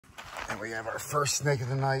we have our first snake of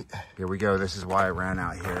the night. Here we go. This is why I ran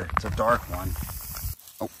out here. It's a dark one.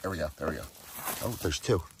 Oh, there we go. There we go. Oh, there's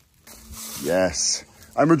two. Yes,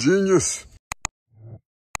 I'm a genius.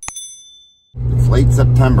 It's late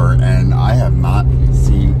September and I have not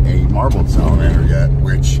seen a marbled salamander yet,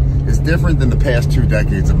 which is different than the past 2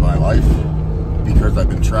 decades of my life because I've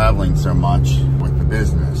been traveling so much with the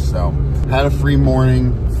business. So had a free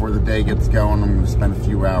morning before the day gets going. I'm going to spend a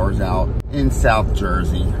few hours out in South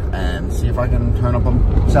Jersey and see if I can turn up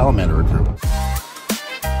a salamander or two.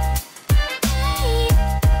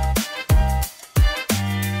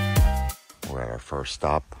 We're at our first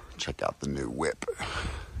stop. Check out the new whip.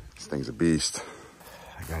 This thing's a beast.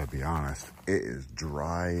 I gotta be honest, it is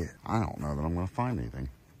dry. I don't know that I'm gonna find anything.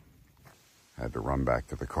 Had to run back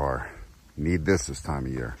to the car. Need this time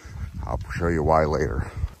of year. I'll show you why later.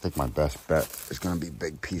 I think my best bet is gonna be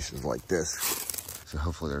big pieces like this. So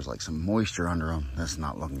hopefully there's like some moisture under them. That's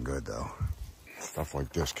not looking good though. Stuff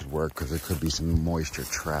like this could work because there could be some moisture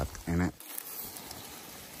trapped in it.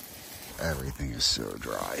 Everything is so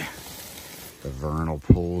dry. The vernal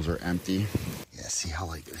pools are empty. Yeah, see how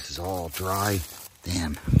like this is all dry?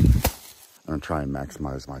 Damn. I'm gonna try and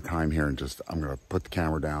maximize my time here and just, I'm gonna put the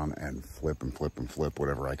camera down and flip and flip and flip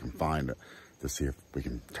whatever I can find to see if we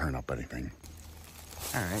can turn up anything.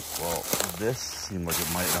 All right, well, this seemed like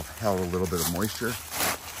it might have held a little bit of moisture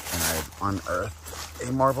and I have unearthed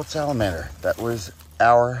a marbled salamander. That was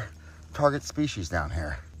our target species down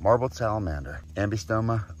here. Marbled salamander,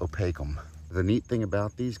 Ambystoma opacum. The neat thing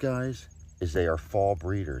about these guys is they are fall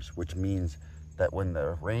breeders, which means that when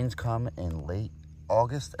the rains come in late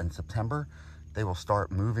August and September, they will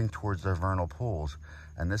start moving towards their vernal pools.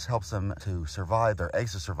 And this helps them to survive, their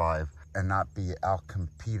eggs to survive, and not be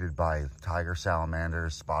out-competed by tiger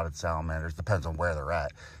salamanders, spotted salamanders, depends on where they're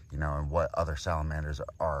at, you know, and what other salamanders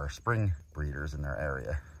are spring breeders in their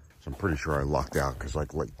area. So I'm pretty sure I lucked out because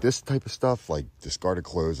like this type of stuff, like discarded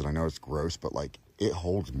clothes, and I know it's gross, but like it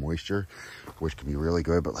holds moisture, which can be really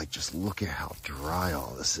good. But like, just look at how dry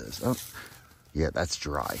all this is. Oh, yeah, that's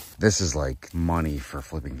dry. This is like money for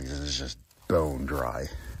flipping things. It's just bone dry.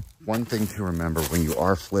 One thing to remember when you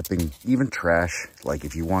are flipping, even trash, like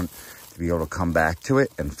if you want to be able to come back to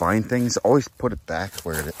it and find things, always put it back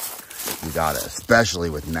where you got it,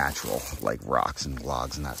 especially with natural, like rocks and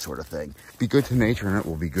logs and that sort of thing. Be good to nature and it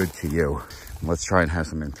will be good to you. And let's try and have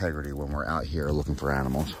some integrity when we're out here looking for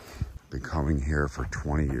animals. Been coming here for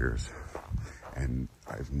 20 years and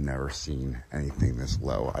I've never seen anything this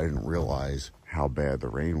low. I didn't realize how bad the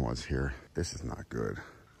rain was here. This is not good.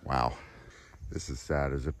 Wow. This is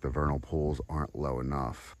sad, as if the vernal pools aren't low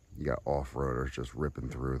enough. You got off-roaders just ripping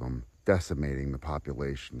through them, decimating the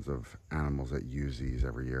populations of animals that use these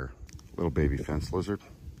every year. Little baby fence lizard,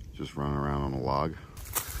 just running around on a log.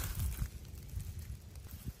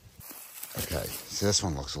 Okay, so this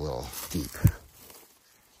one looks a little deep.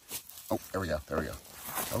 Oh, there we go, there we go.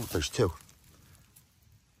 Oh, there's two.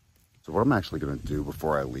 So what I'm actually gonna do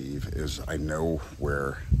before I leave is, I know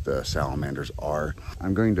where the salamanders are.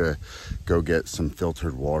 I'm going to go get some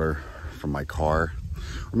filtered water from my car,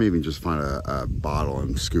 or maybe just find a bottle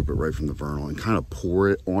and scoop it right from the vernal and kind of pour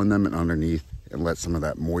it on them and underneath and let some of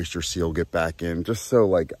that moisture seal get back in, just so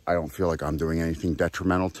like I don't feel like I'm doing anything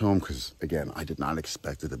detrimental to them, because again, I did not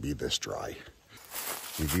expect it to be this dry.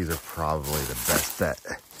 These are probably the best bet.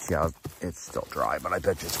 See how it's still dry, but I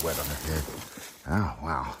bet you it's wet under here. Oh,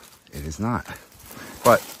 wow. It is not.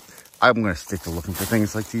 But I'm going to stick to looking for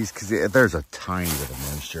things like these because there's a tiny bit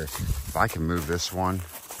of moisture. If I can move this one,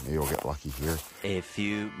 maybe we'll get lucky here. A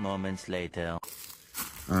few moments later.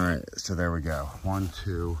 All right, so there we go. 1,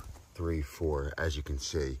 2, 3, 4. As you can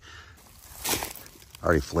see, I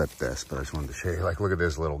already flipped this, but I just wanted to show you. Like, look at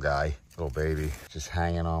this little guy, little baby, just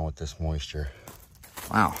hanging on with this moisture.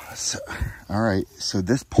 Wow. So, all right, so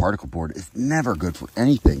this particle board is never good for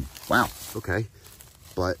anything. Wow. Okay.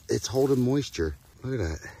 But it's holding moisture. Look at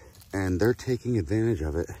that. And they're taking advantage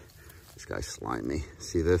of it. This guy's slimy.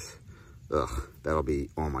 See this? Ugh, that'll be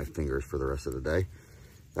on my fingers for the rest of the day.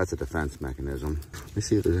 That's a defense mechanism. Let me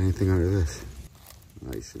see if there's anything under this.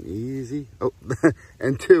 Nice and easy. Oh,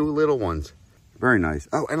 and 2 little ones. Very nice.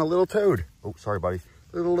 Oh, and a little toad. Oh, sorry, buddy.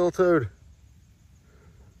 Little toad.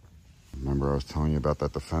 Remember I was telling you about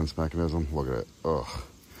that defense mechanism? Look at it. Ugh.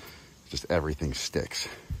 Just everything sticks.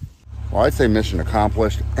 Well, I'd say mission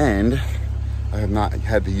accomplished, and I have not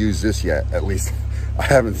had to use this yet. At least I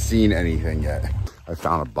haven't seen anything yet. I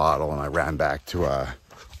found a bottle and I ran back to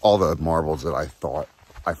all the marbles that I thought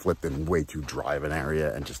I flipped in way too dry of an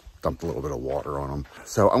area and just dumped a little bit of water on them.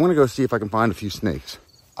 So I'm gonna go see if I can find a few snakes.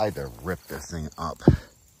 I had to rip this thing up.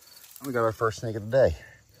 We got our first snake of the day,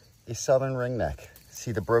 a southern ringneck.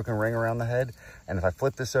 see the broken ring around the head? And if I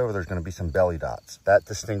flip this over, there's gonna be some belly dots. That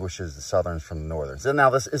distinguishes the southerns from the northerns. And now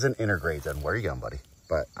this isn't intergrade zone. Where are you going, buddy?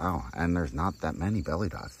 But, oh, and there's not that many belly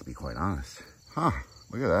dots, to be quite honest. Huh,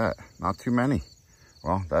 look at that, not too many.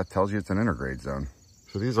 Well, that tells you it's an intergrade zone.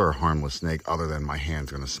 So these are a harmless snake, other than my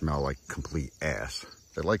hand's gonna smell like complete ass.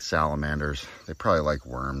 They like salamanders. They probably like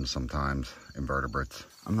worms sometimes, invertebrates.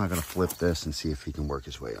 I'm not gonna flip this and see if he can work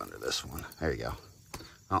his way under this one. There you go.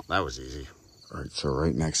 Oh, that was easy. All right, so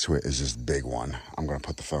right next to it is this big one. I'm gonna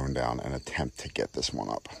put the phone down and attempt to get this one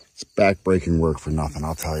up. It's back-breaking work for nothing,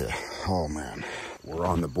 I'll tell you. Oh man, we're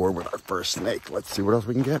on the board with our first snake. Let's see what else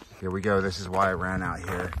we can get. Here we go, this is why I ran out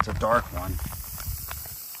here. It's a dark one.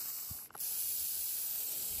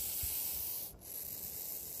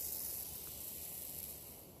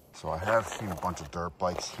 So I have seen a bunch of dirt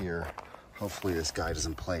bikes here. Hopefully this guy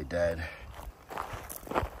doesn't play dead.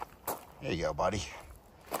 There you go, buddy.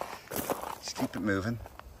 Just keep it moving.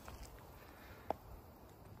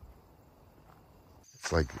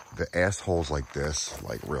 It's like the assholes like this,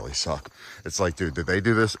 like really suck. It's like, dude, did they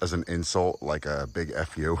do this as an insult, like a big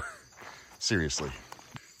F you? Seriously.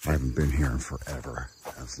 I haven't been here in forever.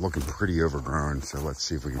 It's looking pretty overgrown, so let's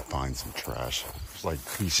see if we can find some trash. There's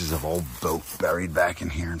like pieces of old boat buried back in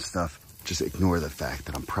here and stuff. Just ignore the fact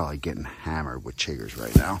that I'm probably getting hammered with chiggers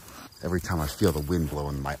right now. Every time I feel the wind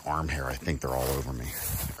blowing my arm hair, I think they're all over me.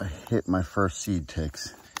 I hit my first seed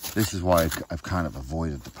ticks. This is why I've kind of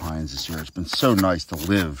avoided the pines this year. It's been so nice to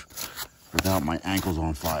live without my ankles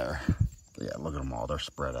on fire. But yeah, look at them all, they're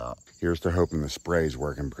spread out. Here's to hoping the spray is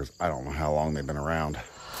working, because I don't know how long they've been around.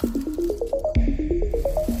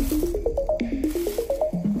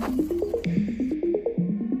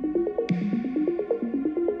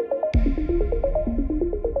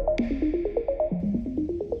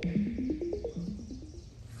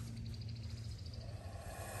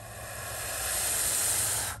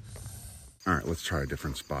 All right, let's try a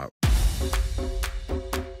different spot.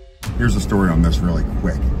 Here's the story on this really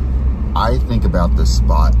quick. I think about this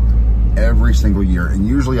spot every single year, and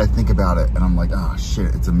usually I think about it and I'm like, oh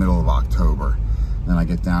shit, it's the middle of October. Then I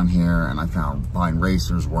get down here and I find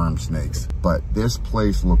racers, worm snakes. But this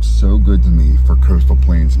place looks so good to me for Coastal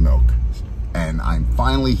Plains milk. And I'm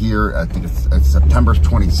finally here, I think it's September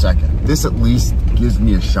 22nd. This at least gives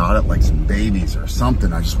me a shot at like some babies or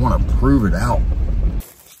something. I just want to prove it out.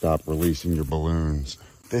 Stop releasing your balloons.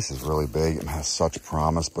 This is really big and has such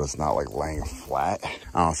promise, but it's not like laying flat.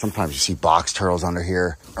 I don't know, sometimes you see box turtles under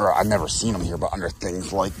here, or I've never seen them here, but under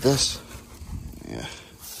things like this. Yeah.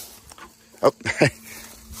 Oh,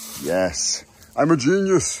 yes, I'm a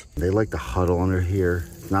genius. They like to huddle under here.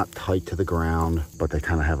 It's not tight to the ground, but they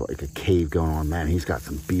kind of have like a cave going on. Man, he's got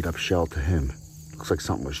some beat up shell to him. Looks like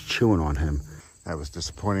something was chewing on him. That was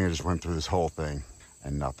disappointing. I just went through this whole thing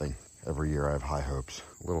and nothing. Every year I have high hopes.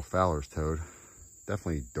 Little Fowler's toad.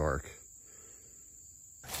 Definitely dark.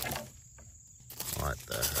 What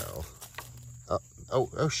the hell?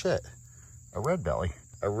 Oh shit. A red belly.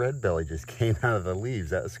 A red belly just came out of the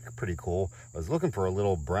leaves. That was pretty cool. I was looking for a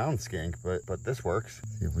little brown skink, but this works.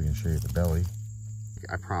 See if we can show you the belly.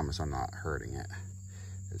 I promise I'm not hurting it.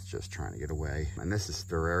 It's just trying to get away. And this is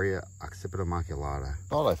Steraria occipitomaculata.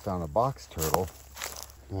 Thought I found a box turtle,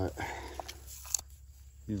 but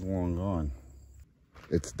he's long gone.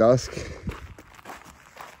 It's dusk.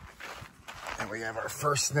 And we have our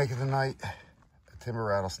first snake of the night, a timber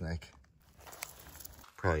rattlesnake.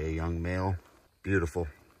 Probably a young male. Beautiful.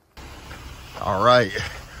 All right,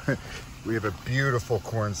 we have a beautiful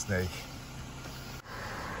corn snake.